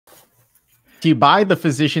To you by the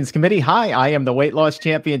Physicians Committee. Hi, I am the weight loss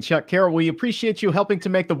champion, Chuck Carroll. We appreciate you helping to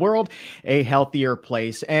make the world a healthier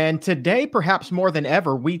place. And today, perhaps more than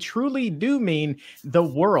ever, we truly do mean the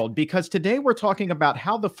world, because today we're talking about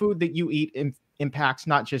how the food that you eat impacts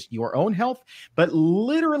not just your own health, but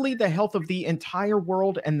literally the health of the entire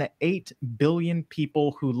world and the 8 billion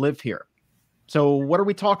people who live here. So what are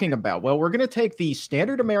we talking about? Well, we're going to take the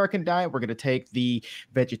standard American diet. We're going to take the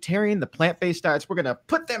vegetarian, the plant-based diets. We're going to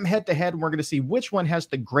put them head to head, and we're going to see which one has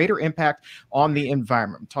the greater impact on the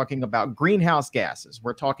environment. We're talking about greenhouse gases.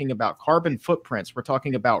 We're talking about carbon footprints. We're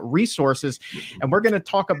talking about resources. And we're going to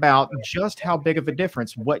talk about just how big of a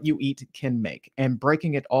difference what you eat can make. And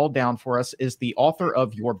breaking it all down for us is the author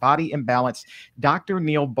of Your Body in Balance. Dr.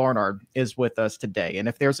 Neal Barnard is with us today. And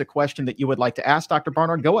if there's a question that you would like to ask Dr.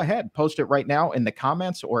 Barnard, go ahead, post it right now in the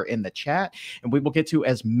comments or in the chat, and we will get to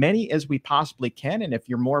as many as we possibly can. And if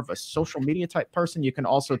you're more of a social media type person, you can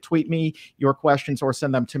also tweet me your questions or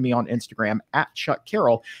send them to me on Instagram at Chuck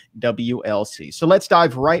Carroll WLC. So let's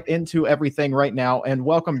dive right into everything right now, and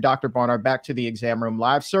welcome Dr. Barnard back to the Exam Room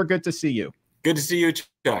Live. Sir, good to see you. Good to see you,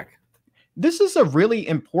 Chuck. This is a really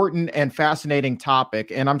important and fascinating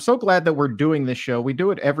topic, and I'm so glad that we're doing this show. We do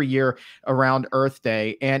it every year around Earth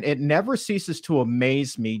Day, and it never ceases to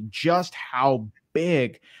amaze me just how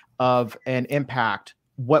big of an impact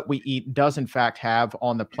what we eat does in fact have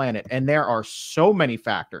on the planet. And there are so many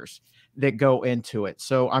factors that go into it.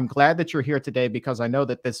 So I'm glad that you're here today, because I know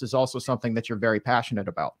that this is also something that you're very passionate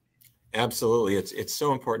about. Absolutely. It's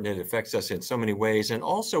so important. It affects us in so many ways. And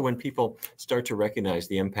also when people start to recognize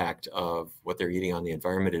the impact of what they're eating on the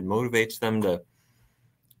environment, it motivates them to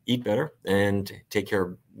eat better and take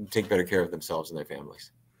better care of themselves and their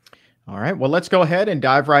families. All right, well, let's go ahead and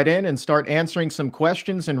dive right in and start answering some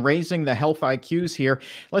questions and raising the health IQs here.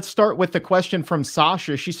 Let's start with the question from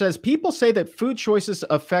Sasha. She says, people say that food choices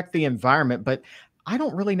affect the environment, but I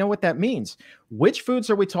don't really know what that means. Which foods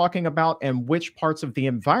are we talking about, and which parts of the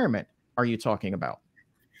environment are you talking about?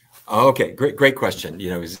 Okay, great question. You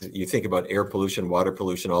know, you think about air pollution, water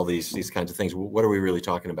pollution, all these kinds of things. What are we really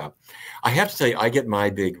talking about? I have to tell you, I get my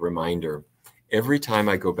big reminder every time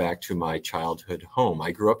I go back to my childhood home.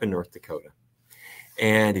 I grew up in North Dakota.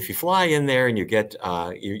 And if you fly in there and you get,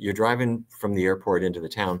 you're driving from the airport into the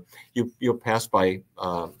town, you'll pass by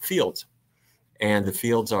fields. And the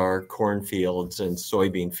fields are cornfields and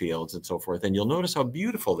soybean fields and so forth. And you'll notice how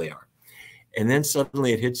beautiful they are. And then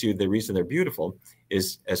suddenly it hits you, the reason they're beautiful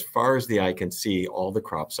is, as far as the eye can see, all the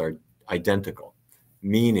crops are identical,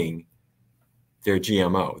 meaning they're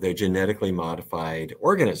GMO, they're genetically modified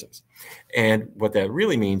organisms. And what that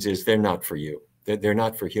really means is they're not for you. They're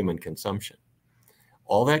not for human consumption.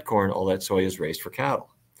 All that corn, all that soy is raised for cattle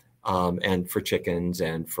and for chickens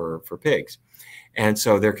and for pigs. And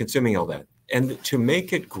so they're consuming all that. And to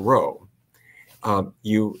make it grow,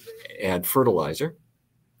 you add fertilizer,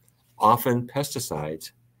 often pesticides,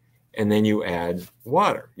 and then you add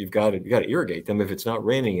water. You've got to irrigate them. If it's not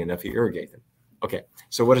raining enough, you irrigate them. Okay,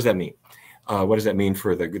 so what does that mean? What does that mean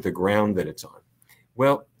for the ground that it's on?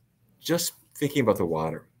 Well, just thinking about the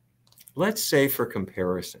water, let's say for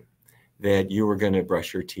comparison that you were going to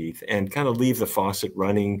brush your teeth and kind of leave the faucet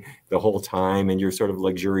running the whole time, and you're sort of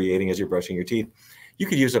luxuriating as you're brushing your teeth. You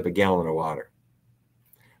could use up a gallon of water.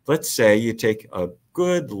 Let's say you take a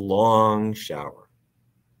good long shower,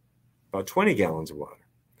 about 20 gallons of water.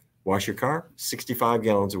 Wash your car, 65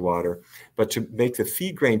 gallons of water. But to make the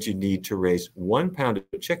feed grains you need to raise 1 pound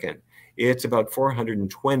of chicken, it's about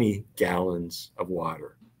 420 gallons of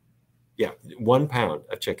water. Yeah, 1 pound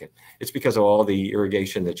of chicken. It's because of all the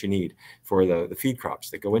irrigation that you need for the feed crops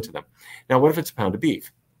that go into them. Now, what if it's a pound of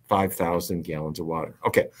beef? 5,000 gallons of water.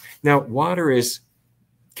 Okay, now water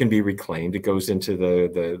can be reclaimed. It goes into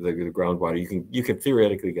the groundwater. You can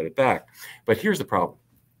theoretically get it back. But here's the problem.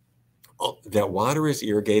 That water is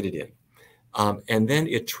irrigated in, and then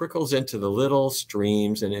it trickles into the little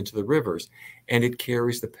streams and into the rivers, and it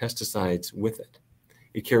carries the pesticides with it.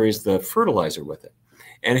 It carries the fertilizer with it.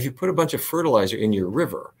 And if you put a bunch of fertilizer in your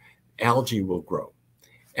river, algae will grow.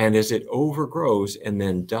 And as it overgrows and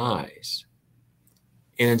then dies,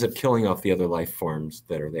 it ends up killing off the other life forms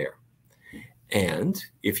that are there. And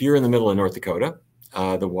if you're in the middle of North Dakota,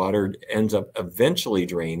 the water ends up eventually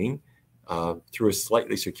draining through a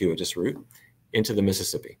slightly circuitous route into the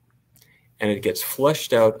Mississippi. And it gets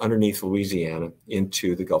flushed out underneath Louisiana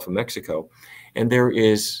into the Gulf of Mexico. And there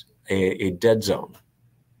is a dead zone,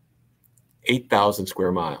 8,000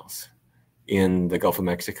 square miles in the Gulf of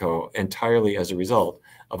Mexico, entirely as a result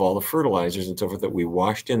of all the fertilizers and so forth that we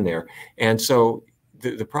washed in there. And so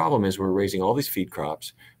the problem is we're raising all these feed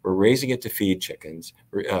crops. We're raising it to feed chickens,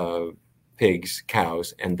 pigs,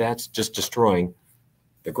 cows, and that's just destroying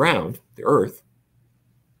the ground, the earth,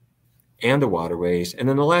 and the waterways. And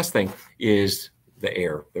then the last thing is the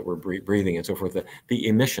air that we're breathing and so forth, the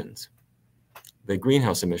emissions, the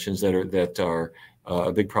greenhouse emissions that are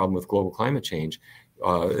a big problem with global climate change.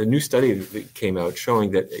 A new study that came out showing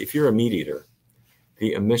that if you're a meat eater,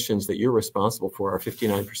 the emissions that you're responsible for are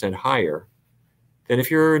 59% higher than if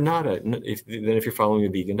you're not than if you're following a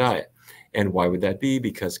vegan diet. And why would that be?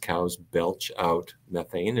 Because cows belch out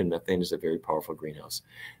methane, and methane is a very powerful greenhouse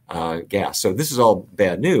gas. So this is all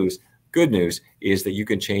bad news. Good news is that you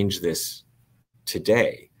can change this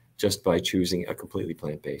today just by choosing a completely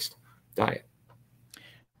plant-based diet.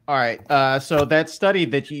 All right. So that study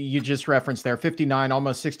that you just referenced there, 59,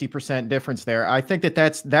 almost 60% difference there. I think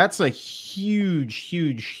that's a huge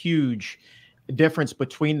difference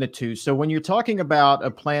between the two. So when you're talking about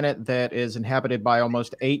a planet that is inhabited by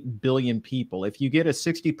almost 8 billion people, if you get a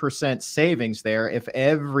 60% savings there, if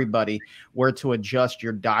everybody were to adjust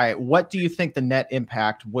your diet, what do you think the net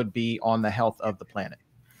impact would be on the health of the planet?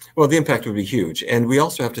 Well, the impact would be huge. And we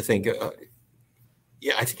also have to think,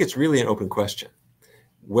 yeah, I think it's really an open question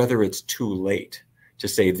whether it's too late to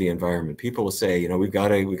save the environment. People will say, you know, we've got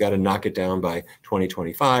to knock it down by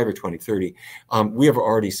 2025 or 2030. We have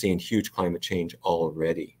already seen huge climate change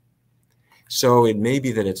already. So it may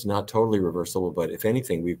be that it's not totally reversible, but if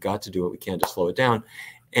anything, we've got to do what we can to slow it down.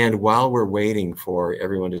 And while we're waiting for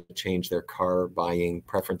everyone to change their car buying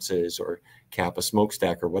preferences or cap a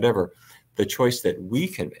smokestack or whatever, the choice that we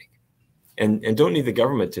can make, and don't need the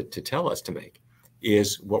government to tell us to make,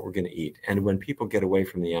 is what we're going to eat. And when people get away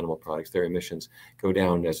from the animal products, their emissions go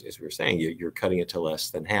down, as we were saying, you're cutting it to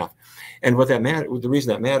less than half. And what that the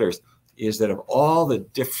reason that matters is that of all the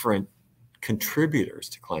different contributors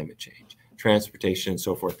to climate change, transportation and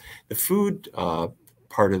so forth, the food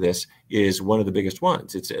part of this is one of the biggest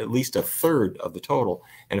ones. It's at least a third of the total.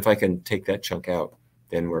 And if I can take that chunk out,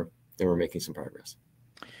 then we're making some progress.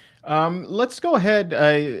 Let's go ahead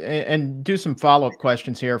and do some follow-up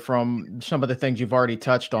questions here from some of the things you've already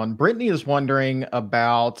touched on. Brittany is wondering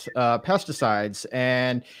about pesticides,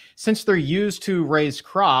 and since they're used to raise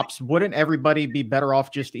crops, wouldn't everybody be better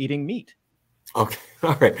off just eating meat? Okay,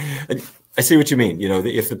 all right. I see what you mean. You know,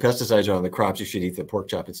 if the pesticides are on the crops, you should eat the pork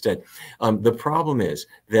chop instead. The problem is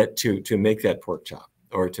that to make that pork chop,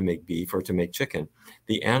 or to make beef, or to make chicken,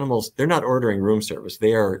 the animals, they're not ordering room service.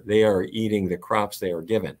 They are eating the crops they are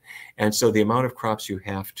given. And so the amount of crops you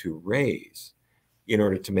have to raise in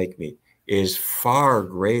order to make meat is far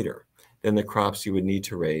greater than the crops you would need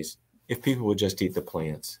to raise if people would just eat the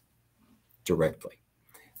plants directly.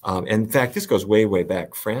 And in fact, this goes way, way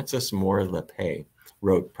back. Francis Moore Lepay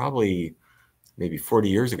wrote probably maybe 40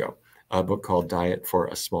 years ago a book called Diet for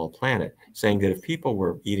a Small Planet, saying that if people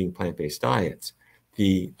were eating plant-based diets,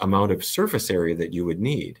 the amount of surface area that you would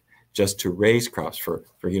need just to raise crops for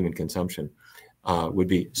human consumption would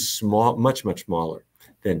be small, much smaller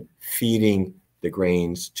than feeding the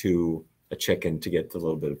grains to a chicken to get the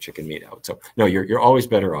little bit of chicken meat out. So no, you're always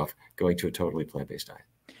better off going to a totally plant-based diet.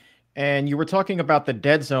 And you were talking about the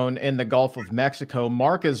dead zone in the Gulf of Mexico.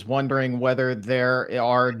 Mark is wondering whether there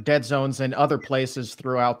are dead zones in other places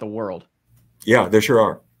throughout the world. Yeah, there sure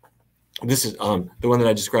are. This is the one that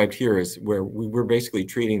I described here is where we're basically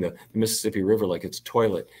treating the Mississippi River like it's a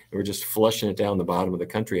toilet, and we're just flushing it down the bottom of the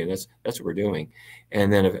country, and that's what we're doing.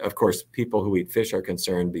 And then, of course, people who eat fish are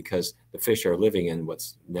concerned because the fish are living in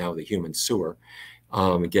what's now the human sewer,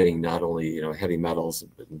 getting not only heavy metals,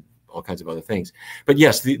 but all kinds of other things. But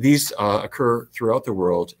yes, these occur throughout the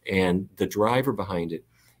world, and the driver behind it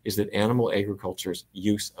is that animal agriculture's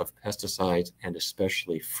use of pesticides, and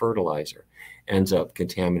especially fertilizer, ends up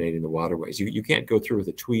contaminating the waterways. You can't go through with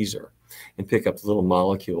a tweezer and pick up the little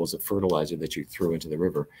molecules of fertilizer that you threw into the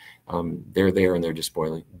river. They're there, and they're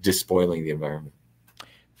despoiling the environment.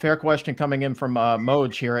 Fair question coming in from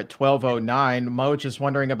Moj here at 1209. Moj is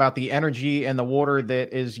wondering about the energy and the water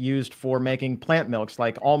that is used for making plant milks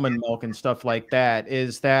like almond milk and stuff like that.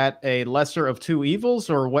 Is that a lesser of two evils,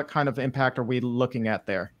 or what kind of impact are we looking at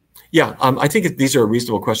there? Yeah, I think these are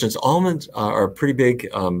reasonable questions. Almonds are a pretty big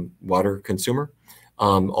water consumer.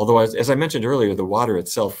 Although, as I mentioned earlier, the water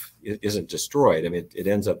itself isn't destroyed. I mean, it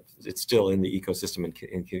ends up, it's still in the ecosystem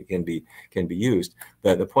and can be used.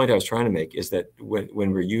 But the point I was trying to make is that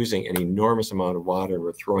when we're using an enormous amount of water and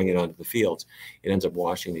we're throwing it onto the fields, it ends up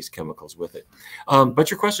washing these chemicals with it. But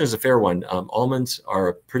your question is a fair one. Almonds are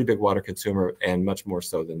a pretty big water consumer, and much more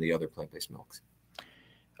so than the other plant-based milks.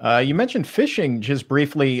 You mentioned fishing just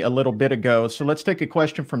briefly a little bit ago. So let's take a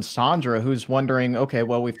question from Sandra, who's wondering, okay,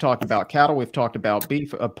 well, we've talked about cattle, we've talked about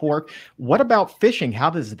beef, pork. What about fishing? How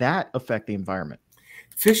does that affect the environment?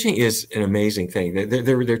 Fishing is an amazing thing.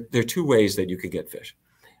 There are two ways that you could get fish.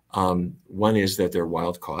 One is that they're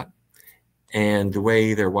wild caught. And the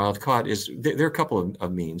way they're wild caught is, there are a couple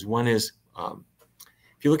of means. One is,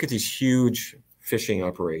 if you look at these huge fishing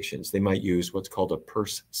operations, they might use what's called a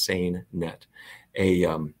purse seine net. A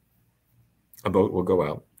boat will go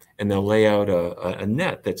out and they'll lay out a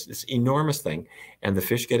net that's this enormous thing, and the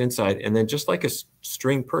fish get inside, and then just like a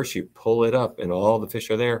string purse, you pull it up and all the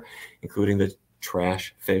fish are there, including the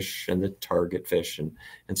trash fish and the target fish and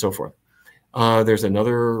so forth. There's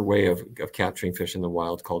another way of capturing fish in the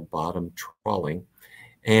wild called bottom trawling,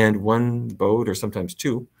 and one boat, or sometimes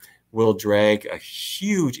two, will drag a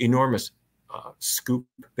huge, enormous scoop,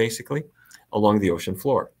 basically, along the ocean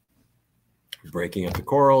floor, breaking up the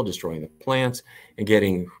coral, destroying the plants, and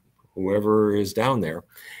getting whoever is down there.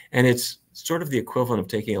 And it's sort of the equivalent of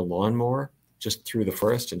taking a lawnmower just through the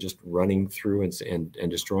forest and just running through and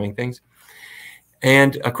destroying things.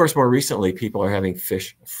 And of course, more recently, people are having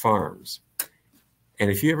fish farms. And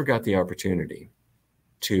if you ever got the opportunity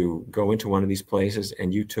to go into one of these places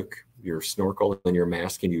and you took your snorkel and your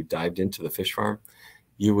mask and you dived into the fish farm,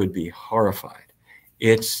 you would be horrified.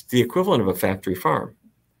 It's the equivalent of a factory farm,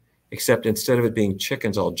 except instead of it being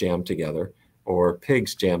chickens all jammed together or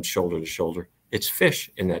pigs jammed shoulder to shoulder, it's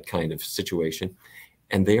fish in that kind of situation.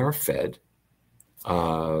 And they are fed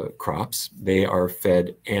crops. They are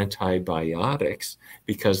fed antibiotics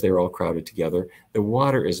because they're all crowded together. The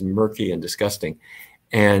water is murky and disgusting.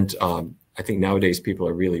 And I think nowadays people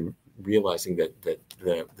are really realizing that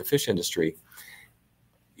the fish industry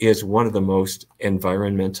is one of the most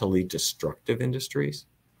environmentally destructive industries,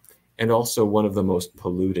 and also one of the most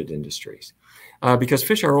polluted industries, because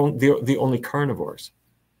fish are the only carnivores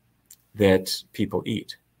that people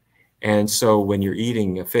eat. And so when you're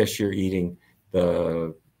eating a fish, you're eating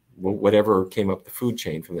whatever came up the food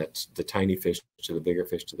chain, from the tiny fish to the bigger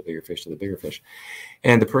fish to the bigger fish to the bigger fish.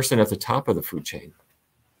 And the person at the top of the food chain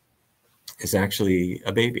is actually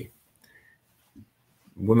a baby.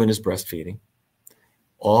 Woman is breastfeeding.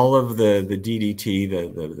 All of the DDT,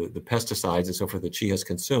 the pesticides and so forth that she has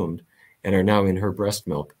consumed and are now in her breast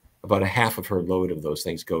milk, about a half of her load of those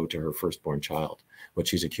things go to her firstborn child, what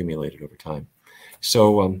she's accumulated over time.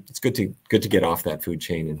 So it's good to get off that food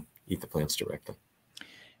chain and eat the plants directly.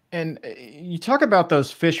 And you talk about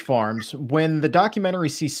those fish farms. When the documentary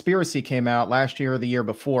Seaspiracy came out last year or the year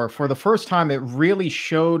before, for the first time, it really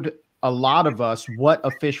showed a lot of us what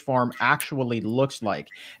a fish farm actually looks like.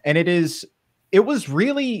 And it was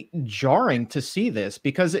really jarring to see this,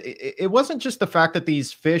 because it wasn't just the fact that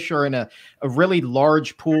these fish are in a really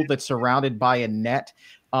large pool that's surrounded by a net,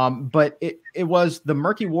 but it was the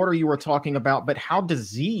murky water you were talking about, but how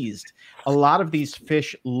diseased a lot of these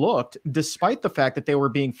fish looked, despite the fact that they were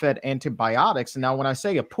being fed antibiotics. And now when I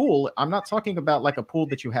say a pool, I'm not talking about like a pool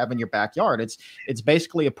that you have in your backyard. It's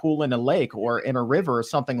basically a pool in a lake or in a river or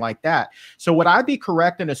something like that. So would I be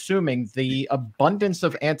correct in assuming the abundance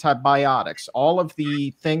of antibiotics, all of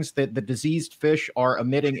the things that the diseased fish are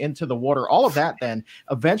emitting into the water, all of that then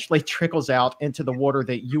eventually trickles out into the water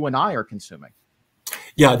that you and I are consuming?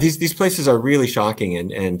 Yeah, these places are really shocking,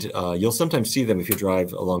 and you'll sometimes see them if you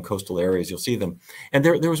drive along coastal areas. You'll see them. And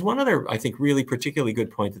there was one other, I think, really particularly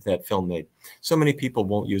good point that film made. So many people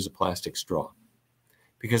won't use a plastic straw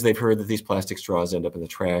because they've heard that these plastic straws end up in the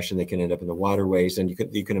trash and they can end up in the waterways, and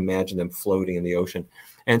you can imagine them floating in the ocean.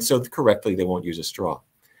 And so correctly, they won't use a straw.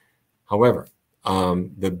 However,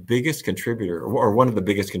 the biggest contributor, or one of the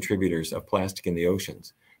biggest contributors of plastic in the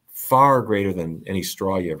oceans, far greater than any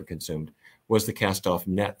straw you ever consumed, was the cast-off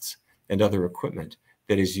nets and other equipment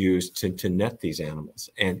that is used to net these animals.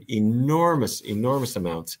 And enormous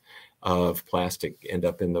amounts of plastic end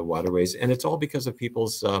up in the waterways. And it's all because of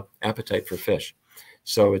people's appetite for fish.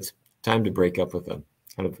 So it's time to break up with a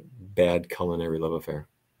kind of bad culinary love affair.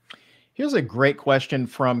 Here's a great question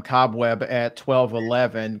from Cobweb at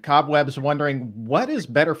 1211. Cobweb's wondering, what is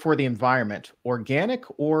better for the environment, organic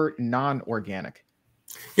or non-organic?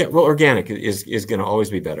 Yeah, well, organic is going to always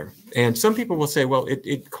be better. And some people will say, well,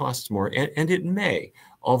 it costs more, and it may,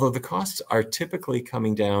 although the costs are typically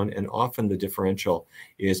coming down, and often the differential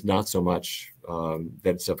is not so much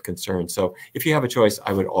that it's of concern. So if you have a choice,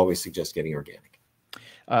 I would always suggest getting organic.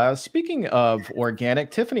 Speaking of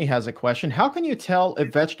organic, Tiffany has a question. How can you tell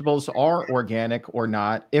if vegetables are organic or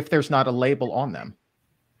not if there's not a label on them?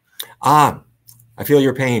 I feel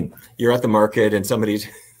your pain. You're at the market and somebody's...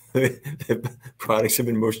 the products have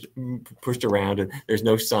been pushed around and there's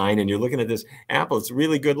no sign, and you're looking at this apple. It's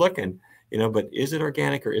really good looking, but is it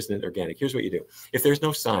organic or isn't it organic? Here's what you do. If there's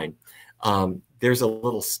no sign, there's a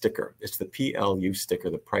little sticker. It's the PLU sticker,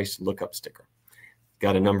 the price lookup sticker.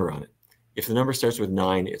 Got a number on it. If the number starts with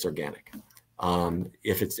 9, it's organic.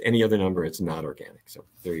 If it's any other number, it's not organic. So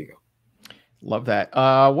there you go. Love that.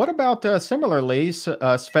 What about similarly,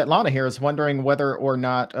 Svetlana here is wondering whether or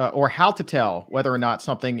not, or how to tell whether or not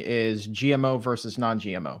something is GMO versus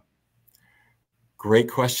non-GMO.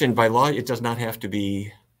 Great question. By law, it does not have to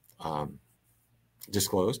be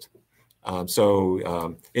disclosed.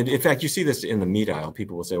 In fact, you see this in the meat aisle.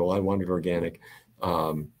 People will say, well, I wanted organic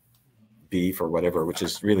beef or whatever, which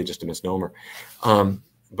is really just a misnomer.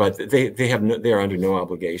 But they are under no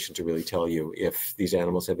obligation to really tell you if these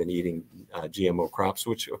animals have been eating GMO crops,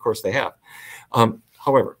 which of course they have.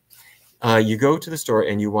 However, you go to the store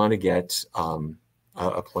and you want to get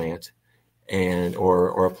a plant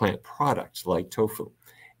or a plant product like tofu.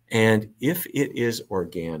 And if it is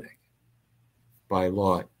organic, by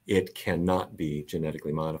law, it cannot be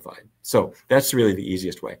genetically modified. So that's really the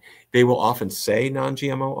easiest way. They will often say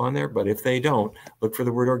non-GMO on there, but if they don't, look for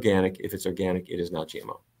the word organic. If it's organic, it is not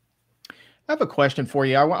GMO. I have a question for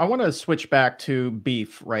you. I want to switch back to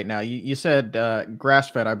beef right now. You said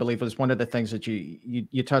grass-fed, I believe, was one of the things that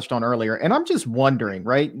you touched on earlier. And I'm just wondering,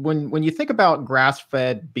 right, when you think about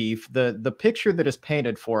grass-fed beef, the picture that is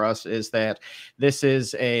painted for us is that this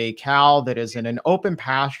is a cow that is in an open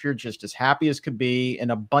pasture, just as happy as could be,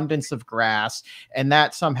 an abundance of grass, and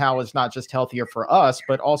that somehow is not just healthier for us,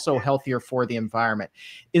 but also healthier for the environment.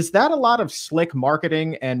 Is that a lot of slick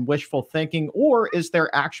marketing and wishful thinking, or is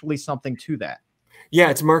there actually something to that? Yeah,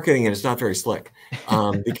 it's marketing and it's not very slick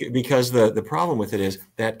because the problem with it is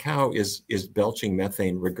that cow is belching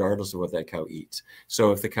methane regardless of what that cow eats.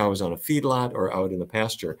 So if the cow is on a feedlot or out in the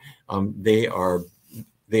pasture, they are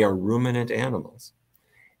ruminant animals.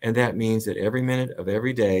 And that means that every minute of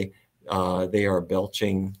every day, they are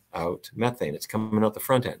belching out methane. It's coming out the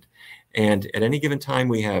front end. And at any given time,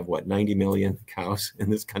 we have, what, 90 million cows in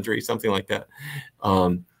this country, something like that.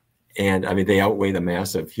 And I mean, they outweigh the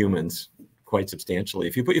mass of humans quite substantially.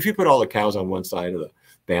 If you put all the cows on one side of the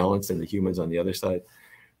balance and the humans on the other side,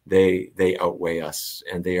 they outweigh us,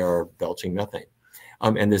 and they are belching methane.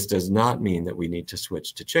 And this does not mean that we need to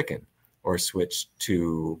switch to chicken or switch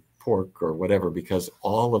to pork or whatever, because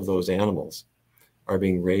all of those animals are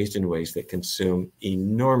being raised in ways that consume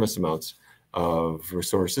enormous amounts of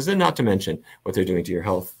resources, and not to mention what they're doing to your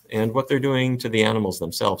health and what they're doing to the animals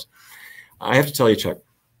themselves. I have to tell you, Chuck,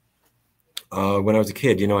 when I was a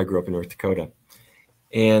kid, I grew up in North Dakota,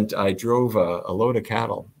 and I drove a load of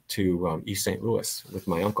cattle to East St. Louis with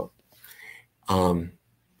my uncle. And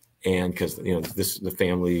because, the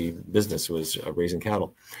family business was raising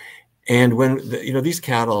cattle. And when, these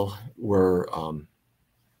cattle were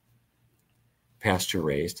pasture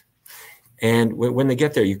raised, and when they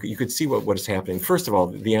get there, you could see what is happening. First of all,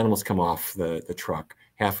 the animals come off the truck.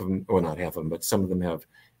 Half of them, or not half of them, but some of them have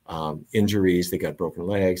injuries. They got broken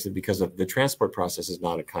legs because of the transport process is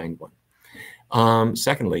not a kind one.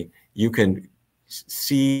 Secondly, you can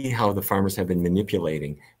see how the farmers have been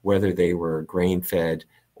manipulating, whether they were grain fed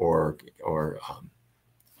or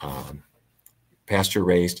pasture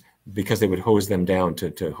raised, because they would hose them down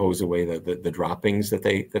to hose away the droppings that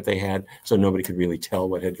they had, so nobody could really tell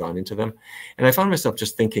what had gone into them. And I found myself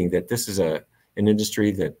just thinking that this is an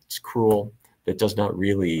industry that's cruel, that does not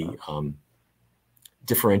really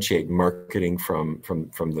differentiate marketing from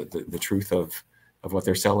the truth of what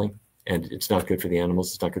they're selling. And it's not good for the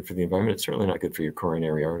animals. It's not good for the environment. It's certainly not good for your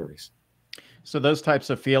coronary arteries. So those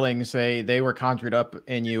types of feelings, they were conjured up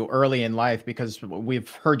in you early in life, because we've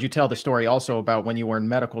heard you tell the story also about when you were in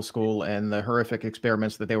medical school and the horrific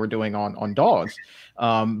experiments that they were doing on dogs.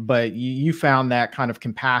 But you found that kind of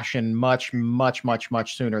compassion much, much, much,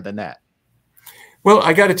 much sooner than that. Well,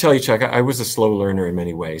 I got to tell you, Chuck, I was a slow learner in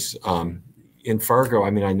many ways. In Fargo,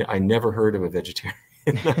 I mean, I never heard of a vegetarian.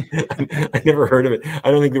 I never heard of it.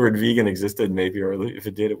 I don't think the word vegan existed, maybe, or if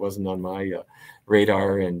it did, it wasn't on my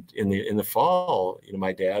radar. And in the fall,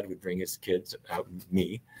 my dad would bring his kids out,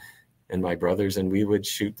 me and my brothers, and we would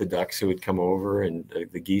shoot the ducks who would come over, and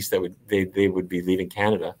the geese that they would be leaving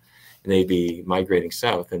Canada, and they'd be migrating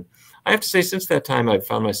south. And I have to say, since that time, I've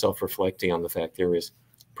found myself reflecting on the fact there is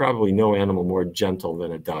probably no animal more gentle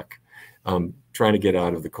than a duck, trying to get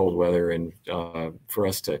out of the cold weather, and for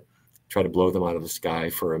us to try to blow them out of the sky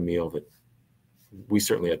for a meal that we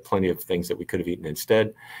certainly had plenty of things that we could have eaten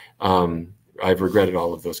instead. I've regretted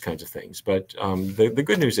all of those kinds of things. But the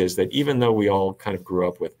good news is that even though we all kind of grew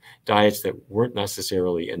up with diets that weren't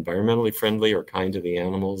necessarily environmentally friendly or kind to the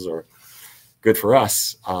animals or good for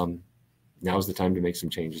us, now's the time to make some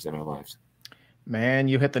changes in our lives. Man,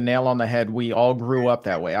 you hit the nail on the head. We all grew up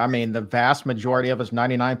that way. I mean, the vast majority of us,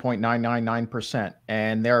 99.999%.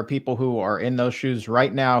 And there are people who are in those shoes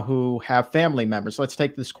right now who have family members. Let's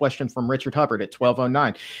take this question from Richard Hubbard at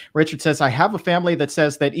 1209. Richard says, I have a family that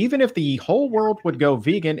says that even if the whole world would go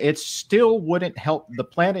vegan, it still wouldn't help the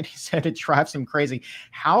planet. He said it drives him crazy.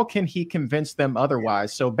 How can he convince them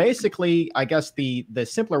otherwise? So basically, I guess the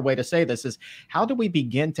simpler way to say this is, how do we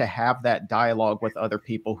begin to have that dialogue with other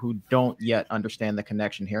people who don't yet understand the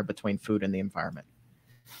connection here between food and the environment?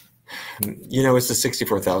 You know, it's a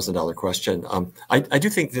 $64,000 question. I do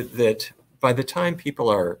think that by the time people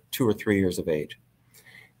are 2 or 3 years of age,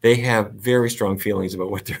 they have very strong feelings about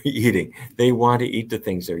what they're eating. They want to eat the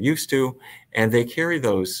things they're used to, and they carry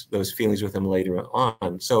those feelings with them later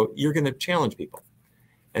on. So you're going to challenge people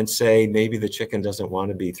and say, maybe the chicken doesn't want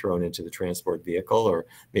to be thrown into the transport vehicle, or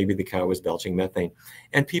maybe the cow is belching methane.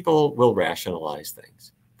 And people will rationalize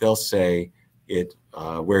things. They'll say,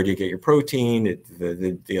 where do you get your protein?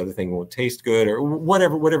 The other thing won't taste good, or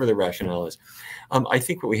whatever the rationale is. I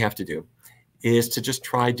think what we have to do is to just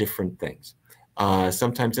try different things.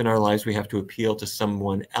 Sometimes in our lives, we have to appeal to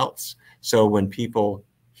someone else. So when people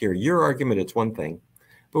hear your argument, it's one thing,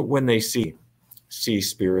 but when they see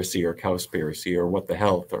Seaspiracy or Cowspiracy or What the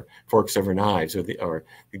Health or Forks Over Knives or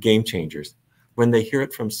the Game Changers, when they hear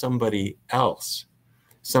it from somebody else,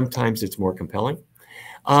 sometimes it's more compelling.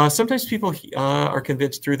 Sometimes people are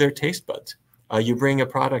convinced through their taste buds. You bring a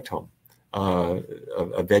product home, a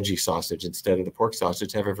veggie sausage instead of the pork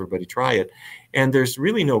sausage, have everybody try it. And there's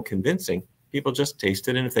really no convincing. People just taste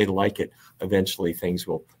it, and if they like it, eventually things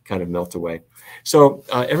will kind of melt away. So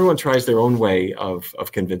everyone tries their own way of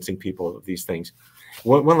convincing people of these things.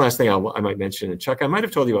 One last thing I might mention, and Chuck, I might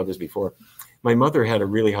have told you about this before. My mother had a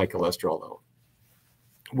really high cholesterol level.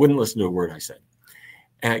 Wouldn't listen to a word I said.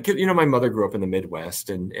 You know, my mother grew up in the Midwest,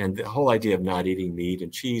 and the whole idea of not eating meat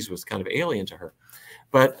and cheese was kind of alien to her.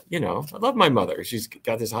 But, you know, I love my mother. She's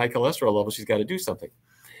got this high cholesterol level. She's got to do something.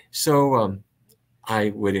 So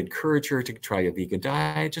I would encourage her to try a vegan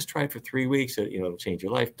diet. Just try it for 3 weeks. You know, it'll change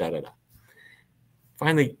your life, da, da, da.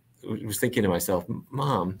 Finally, I was thinking to myself,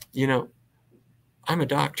 Mom, you know, I'm a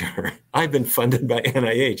doctor. I've been funded by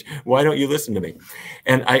NIH. Why don't you listen to me?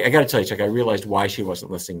 And I got to tell you, Chuck, I realized why she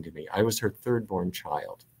wasn't listening to me. I was her third-born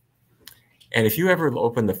child. And if you ever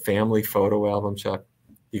open the family photo album, Chuck,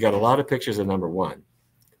 you got a lot of pictures of number 1.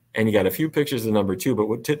 And you got a few pictures of number 2.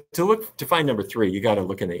 But to find number 3, you got to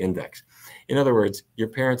look in the index. In other words, your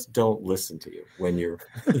parents don't listen to you when you're,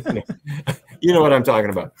 you know what I'm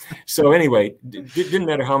talking about. So anyway, it didn't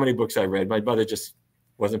matter how many books I read. My mother just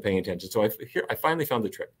wasn't paying attention. So I finally found the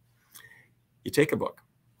trick. You take a book,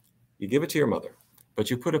 you give it to your mother,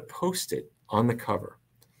 but you put a Post-it on the cover.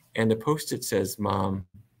 And the Post-it says, Mom,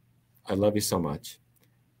 I love you so much.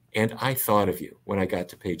 And I thought of you when I got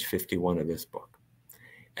to page 51 of this book.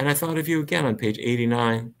 And I thought of you again on page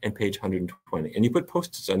 89 and page 120. And you put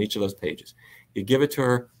Post-its on each of those pages. You give it to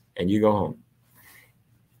her and you go home.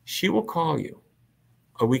 She will call you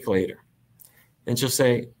a week later and she'll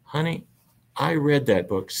say, honey, I read that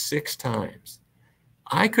book 6 times.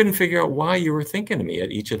 I couldn't figure out why you were thinking of me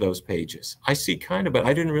at each of those pages. I see kind of, but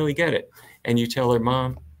I didn't really get it. And you tell her,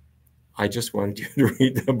 Mom, I just wanted you to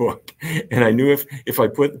read the book. And I knew if I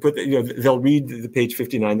put you know, they'll read the page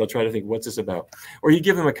 59, they'll try to think, what's this about? Or you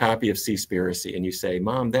give them a copy of Seaspiracy and you say,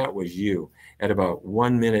 Mom, that was you at about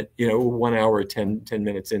 1 minute, you know, 1 hour, 10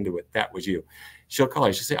 minutes into it. That was you. She'll call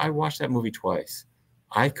you. She'll say, I watched that movie twice.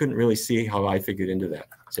 I couldn't really see how I figured into that.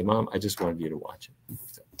 I say, Mom, I just wanted you to watch it.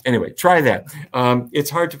 So, anyway, try that. It's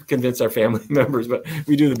hard to convince our family members, but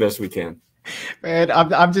we do the best we can. Man,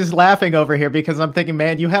 I'm just laughing over here because I'm thinking,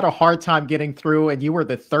 man, you had a hard time getting through and you were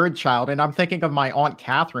the 3rd child. And I'm thinking of my Aunt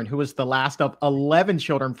Catherine, who was the last of 11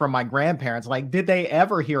 children from my grandparents. Like, did they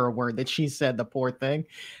ever hear a word that she said, the poor thing?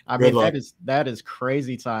 I mean, that is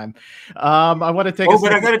crazy time. I want to take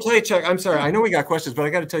but I got to tell you, Chuck, I'm sorry. I know we got questions, but I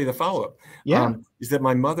got to tell you the follow-up. Yeah. Is that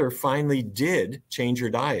my mother finally did change her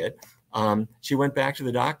diet. She went back to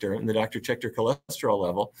the doctor and the doctor checked her cholesterol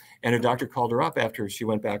level, and her doctor called her up after she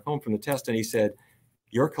went back home from the test. And he said,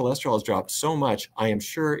 your cholesterol has dropped so much. I am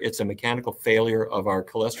sure it's a mechanical failure of our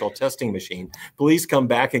cholesterol testing machine. Please come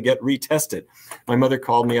back and get retested. My mother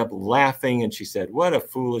called me up laughing and she said, what a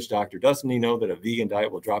foolish doctor. Doesn't he know that a vegan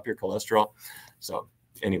diet will drop your cholesterol? So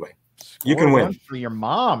anyway. You Score can one win. for your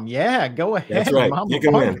mom. Yeah, go That's ahead, right. Mama You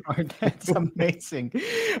can win. Barnard. That's amazing.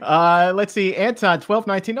 Let's see, Anton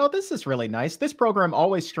 1219. Oh, this is really nice. This program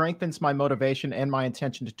always strengthens my motivation and my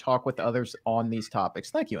intention to talk with others on these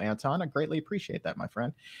topics. Thank you, Anton. I greatly appreciate that, my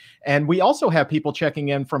friend. And we also have people checking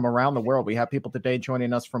in from around the world. We have people today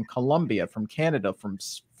joining us from Colombia, from Canada, from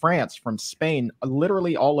France, from Spain,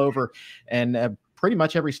 literally all over. And pretty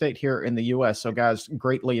much every state here in the U.S. So, guys,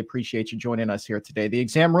 greatly appreciate you joining us here today. The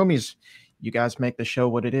Exam Roomies, you guys make the show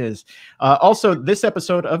what it is. Also, this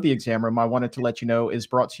episode of the Exam Room, I wanted to let you know, is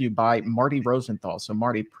brought to you by Marty Rosenthal. So,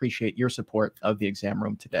 Marty, appreciate your support of the Exam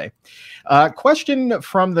Room today. Question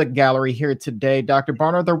from the gallery here today, Dr.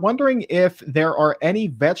 Barnard. They're wondering if there are any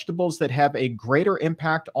vegetables that have a greater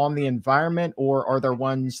impact on the environment, or are there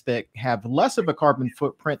ones that have less of a carbon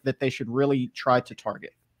footprint that they should really try to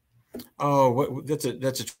target? Oh, that's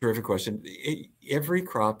a terrific question. Every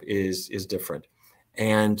crop is different,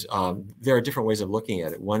 and there are different ways of looking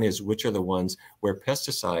at it. One is, which are the ones where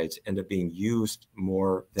pesticides end up being used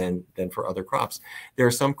more than for other crops. There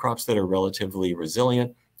are some crops that are relatively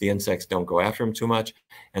resilient. The insects don't go after them too much,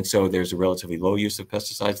 and so there's a relatively low use of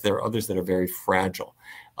pesticides. There are others that are very fragile,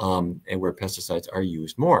 and where pesticides are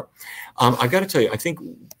used more. I've got to tell you, I think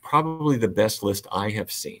probably the best list I have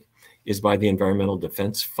seen is by the Environmental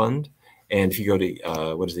Defense Fund. And if you go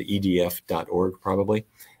to, what is the EDF.org probably,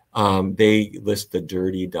 they list the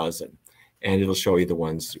dirty dozen, and it'll show you the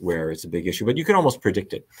ones where it's a big issue. But you can almost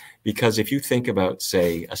predict it, because if you think about,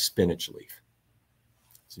 say, a spinach leaf,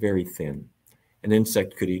 it's very thin. An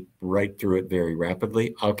insect could eat right through it very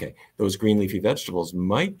rapidly. Okay, those green leafy vegetables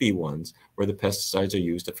might be ones where the pesticides are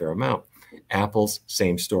used a fair amount. Apples,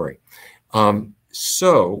 same story.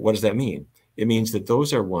 So what does that mean? It means that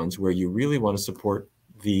those are ones where you really want to support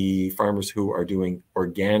the farmers who are doing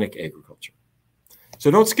organic agriculture.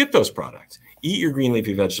 So don't skip those products. Eat your green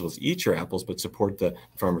leafy vegetables, eat your apples, but support the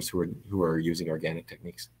farmers who are using organic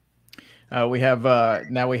techniques. Now we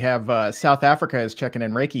have South Africa is checking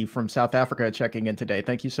in. Reiki from South Africa checking in today.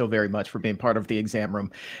 Thank you so very much for being part of the Exam Room.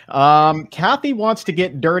 Kathy wants to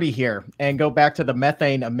get dirty here and go back to the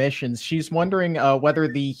methane emissions. She's wondering whether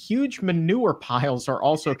the huge manure piles are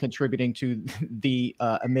also contributing to the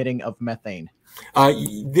emitting of methane.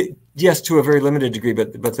 Yes, to a very limited degree,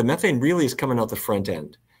 but the methane really is coming out the front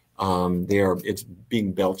end. It's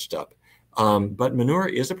being belched up. But manure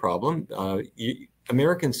is a problem.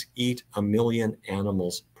 Americans eat 1 million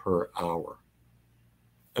animals per hour,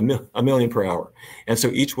 a million per hour. And so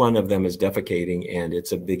each one of them is defecating, and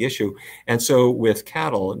it's a big issue. And so with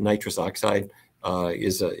cattle, nitrous oxide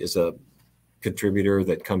is a contributor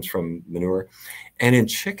that comes from manure. And in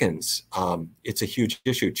chickens, it's a huge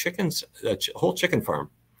issue. Chickens, a whole chicken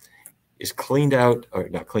farm is cleaned out, or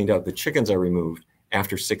not cleaned out, the chickens are removed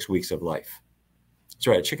after 6 weeks of life. That's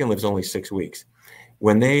right, a chicken lives only 6 weeks.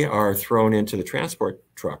 When they are thrown into the transport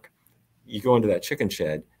truck, you go into that chicken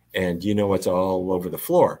shed and you know it's all over the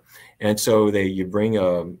floor. And so you bring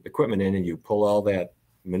equipment in and you pull all that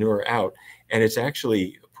manure out, and it's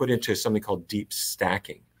actually put into something called deep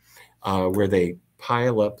stacking, where they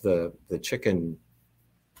pile up the chicken,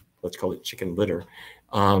 let's call it chicken litter,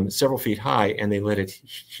 several feet high, and they let it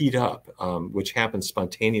heat up, which happens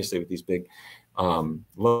spontaneously with these big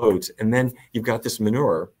loads. And then you've got this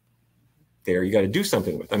manure there you got to do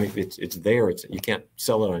something with. I mean, it's there. You can't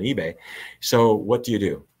sell it on eBay. So what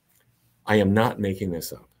do? I am not making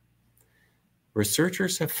this up.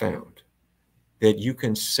 Researchers have found that you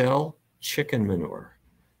can sell chicken manure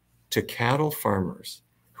to cattle farmers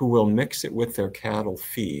who will mix it with their cattle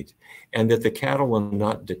feed, and that the cattle will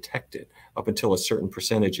not detect it up until a certain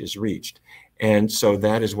percentage is reached. And so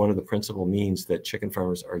that is one of the principal means that chicken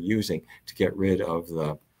farmers are using to get rid of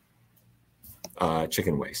the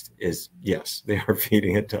chicken waste. Is, yes, they are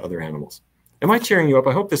feeding it to other animals. Am I cheering you up?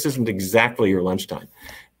 I hope this isn't exactly your lunchtime,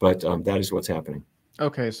 but that is what's happening.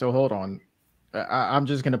 Okay, so hold on. I'm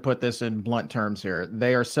just going to put this in blunt terms here.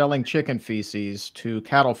 They are selling chicken feces to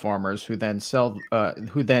cattle farmers who then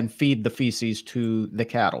feed the feces to the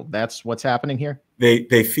cattle. That's what's happening here?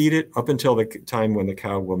 They feed it up until the time when the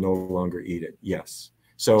cow will no longer eat it. Yes.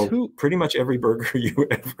 So pretty much every burger you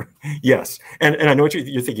ever, yes. And I know what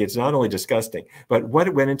you're thinking. It's not only disgusting, but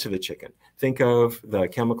what went into the chicken. Think of the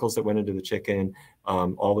chemicals that went into the chicken,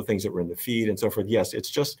 all the things that were in the feed and so forth. Yes,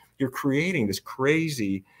 it's just, you're creating this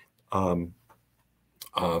crazy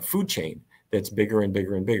food chain that's bigger and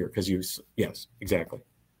bigger and bigger because yes, exactly.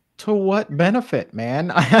 To what benefit,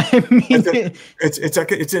 man? I mean,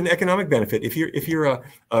 it's an economic benefit. If you're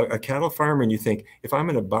a cattle farmer and you think, if I'm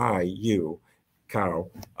going to buy you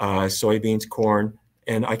cow, soybeans, corn,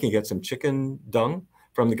 and I can get some chicken dung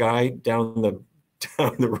from the guy down the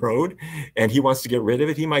down the road and he wants to get rid of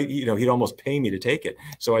it, he might, he'd almost pay me to take it.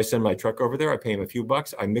 So I send my truck over there. I pay him a few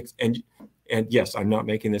bucks. I mix, and yes, I'm not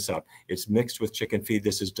making this up. It's mixed with chicken feed.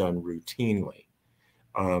 This is done routinely.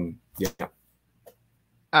 Yeah.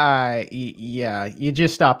 Yeah, you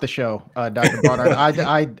just stopped the show, Dr. Barnard.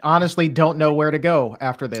 I honestly don't know where to go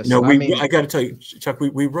after this. No, I got to tell you, Chuck,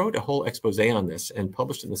 we wrote a whole expose on this and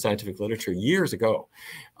published it in the scientific literature years ago.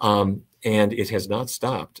 And it has not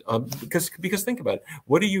stopped because think about it.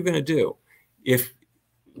 What are you going to do if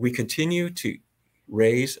we continue to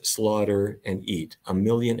raise, slaughter, and eat 1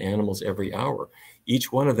 million animals every hour?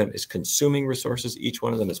 Each one of them is consuming resources. Each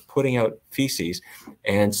one of them is putting out feces.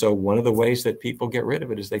 And so one of the ways that people get rid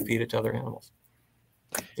of it is they feed it to other animals.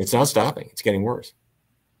 It's not stopping. It's getting worse.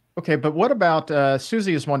 Okay, but what about,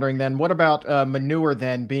 Susie is wondering then, what about manure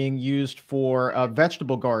then being used for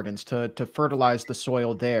vegetable gardens to fertilize the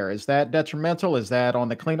soil there? Is that detrimental? Is that on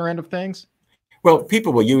the cleaner end of things? Well,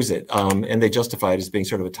 people will use it, and they justify it as being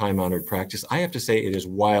sort of a time-honored practice. I have to say it is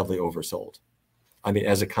wildly oversold. I mean,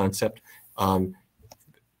 as a concept,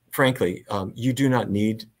 frankly, you do not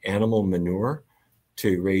need animal manure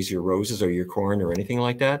to raise your roses or your corn or anything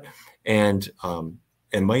like that. And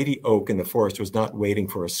a mighty oak in the forest was not waiting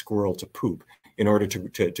for a squirrel to poop in order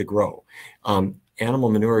to grow. Animal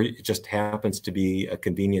manure just happens to be a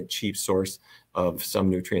convenient, cheap source of some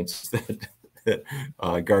nutrients that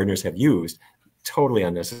gardeners have used. Totally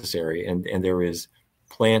unnecessary. And there is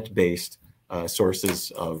plant-based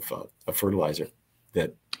sources of fertilizer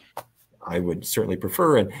that I would certainly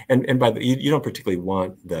prefer. And by the, you don't particularly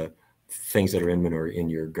want the things that are in manure in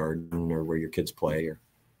your garden or where your kids play or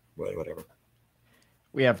whatever.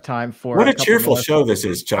 We have time for what a cheerful show this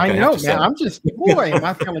is, Chuck. I know, man. I'm just, boy, am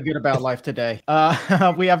I feeling good about life today.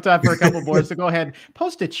 We have time for a couple more. So go ahead,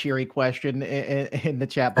 post a cheery question in the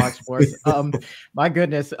chat box for us. My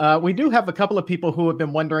goodness. We do have a couple of people who have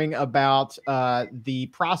been wondering about the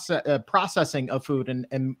processing of food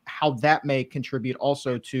and how that may contribute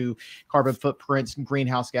also to carbon footprints,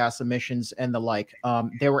 greenhouse gas emissions, and the like.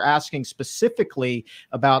 They were asking specifically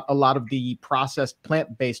about a lot of the processed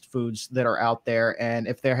plant-based foods that are out there, and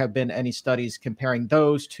if there have been any studies comparing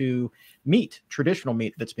those to meat, traditional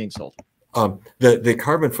meat that's being sold. The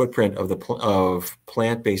carbon footprint of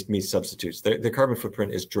plant-based meat substitutes, the carbon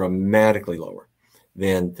footprint is dramatically lower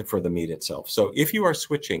than for the meat itself. So if you are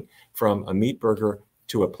switching from a meat burger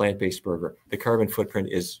to a plant-based burger, the carbon footprint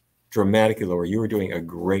is dramatically lower. You are doing a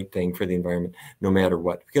great thing for the environment, no matter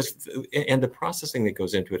what. And the processing that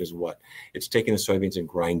goes into it is what? It's taking the soybeans and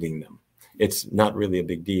grinding them. It's not really a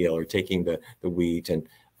big deal, or taking the wheat and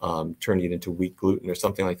turning it into wheat gluten or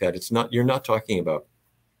something like that. It's not, you're not talking about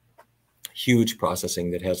huge processing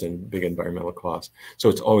that has a big environmental cost. So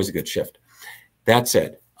it's always a good shift. That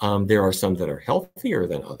said, there are some that are healthier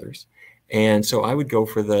than others. And so I would go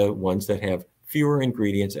for the ones that have fewer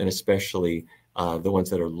ingredients, and especially the ones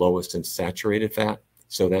that are lowest in saturated fat.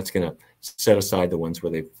 So that's going to set aside the ones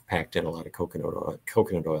where they've packed in a lot of coconut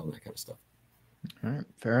oil and that kind of stuff. All right,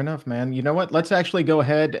 fair enough, man. You know what? Let's actually go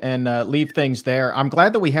ahead and leave things there. I'm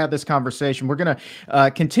glad that we had this conversation. We're going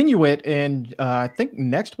to continue it in, I think,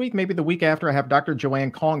 next week, maybe the week after. I have Dr. Joanne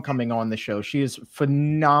Kong coming on the show. She is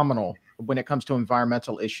phenomenal when it comes to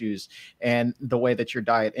environmental issues and the way that your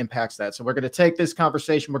diet impacts that. So we're going to take this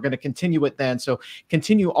conversation. We're going to continue it then. So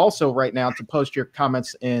continue also right now to post your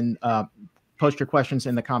comments in post your questions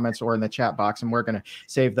in the comments or in the chat box, and we're going to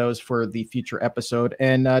save those for the future episode.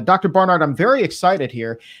 And Dr. Barnard, I'm very excited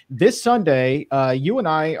here. This Sunday, you and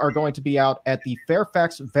I are going to be out at the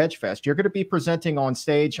Fairfax Veg Fest. You're going to be presenting on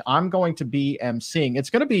stage. I'm going to be emceeing.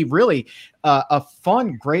 It's going to be really a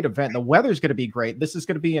fun, great event. The weather's going to be great. This is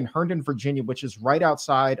going to be in Herndon, Virginia, which is right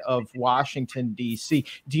outside of Washington, D.C.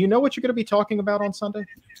 Do you know what you're going to be talking about on Sunday?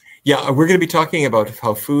 Yeah, we're going to be talking about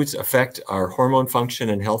how foods affect our hormone function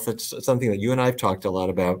and health. It's something that you and I have talked a lot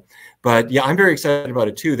about. But yeah, I'm very excited about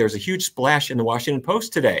it too. There's a huge splash in the Washington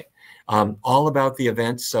Post today, all about the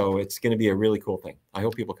event. So it's going to be a really cool thing. I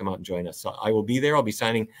hope people come out and join us. So I will be there. I'll be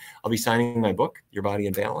signing my book, Your Body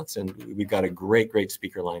in Balance, and we've got a great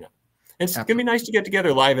speaker lineup. And it's going to be nice to get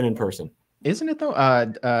together live and in person. Isn't it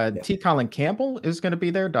though? T. Colin Campbell is going to be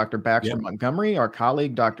there. Dr. Baxter Montgomery, our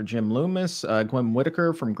colleague, Dr. Jim Loomis, Gwen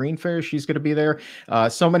Whitaker from Greenfish, she's going to be there.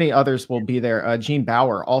 So many others will be there. Gene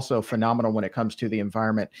Bauer, also phenomenal when it comes to the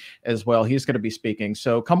environment as well. He's going to be speaking.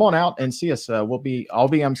 So come on out and see us. I'll be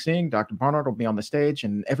emceeing. Dr. Barnard will be on the stage,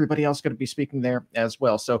 and everybody else going to be speaking there as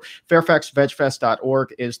well. So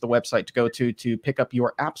fairfaxvegfest.org is the website to go to pick up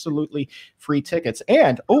your absolutely free tickets.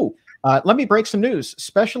 And Let me break some news.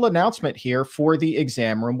 Special announcement here for the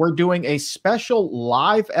exam room. We're doing a special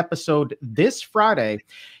live episode this Friday.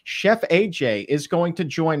 Chef AJ is going to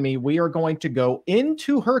join me. We are going to go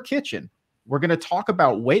into her kitchen. We're going to talk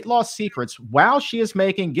about weight loss secrets while she is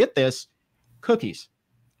making, get this, cookies.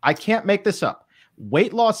 I can't make this up.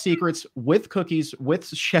 Weight loss secrets with cookies with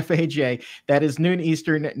Chef AJ. That is noon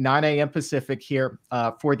Eastern, 9 a.m. Pacific here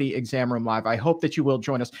for the exam room live. I hope that you will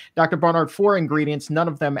join us. Dr. Barnard, 4 ingredients, none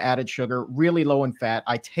of them added sugar, really low in fat.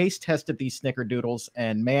 I taste tested these snickerdoodles,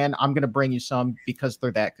 and man, I'm going to bring you some because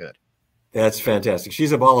they're that good. That's fantastic.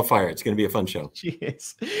 She's a ball of fire. It's going to be a fun show. She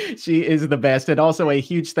is. She is the best. And also a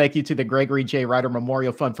huge thank you to the Gregory J. Ryder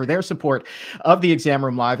Memorial Fund for their support of the Exam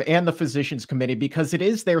Room Live and the Physicians Committee, because it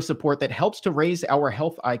is their support that helps to raise our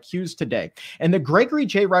health IQs today. And the Gregory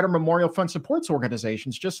J. Ryder Memorial Fund supports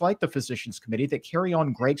organizations just like the Physicians Committee that carry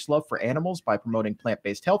on Greg's love for animals by promoting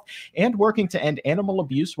plant-based health and working to end animal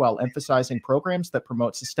abuse while emphasizing programs that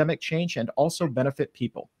promote systemic change and also benefit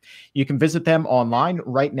people. You can visit them online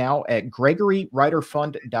right now at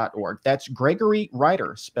GregoryRyderFund.org. That's Gregory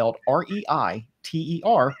Ryder, spelled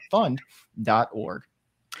R-E-I-T-E-R, fund.org.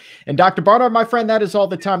 And Dr. Barnard, my friend, that is all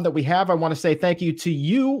the time that we have. I want to say thank you to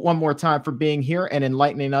you one more time for being here and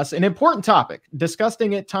enlightening us. An important topic,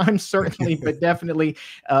 disgusting at times, certainly, but definitely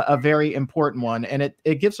a very important one. And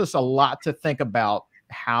it gives us a lot to think about,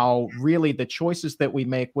 how really the choices that we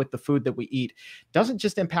make with the food that we eat doesn't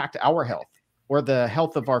just impact our health or the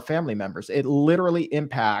health of our family members. It literally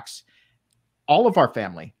impacts all of our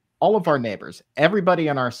family, all of our neighbors, everybody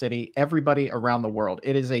in our city, everybody around the world.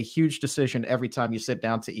 It is a huge decision every time you sit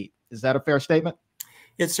down to eat. Is that a fair statement?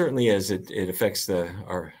 It certainly is. It affects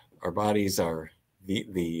our bodies,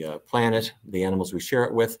 the planet, the animals we share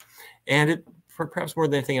it with, and it perhaps more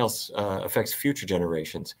than anything else affects future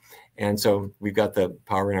generations. And so we've got the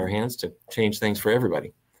power in our hands to change things for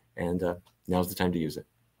everybody. And now's the time to use it.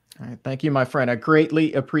 All right. Thank you, my friend. I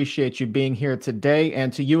greatly appreciate you being here today.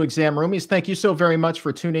 And to you, exam roomies, thank you so very much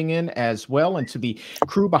for tuning in as well. And to the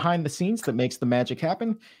crew behind the scenes that makes the magic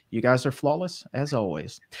happen, you guys are flawless as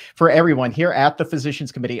always. For everyone here at the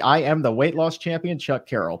Physicians Committee, I am the weight loss champion, Chuck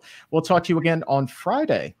Carroll. We'll talk to you again on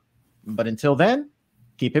Friday. But until then,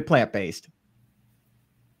 keep it plant-based.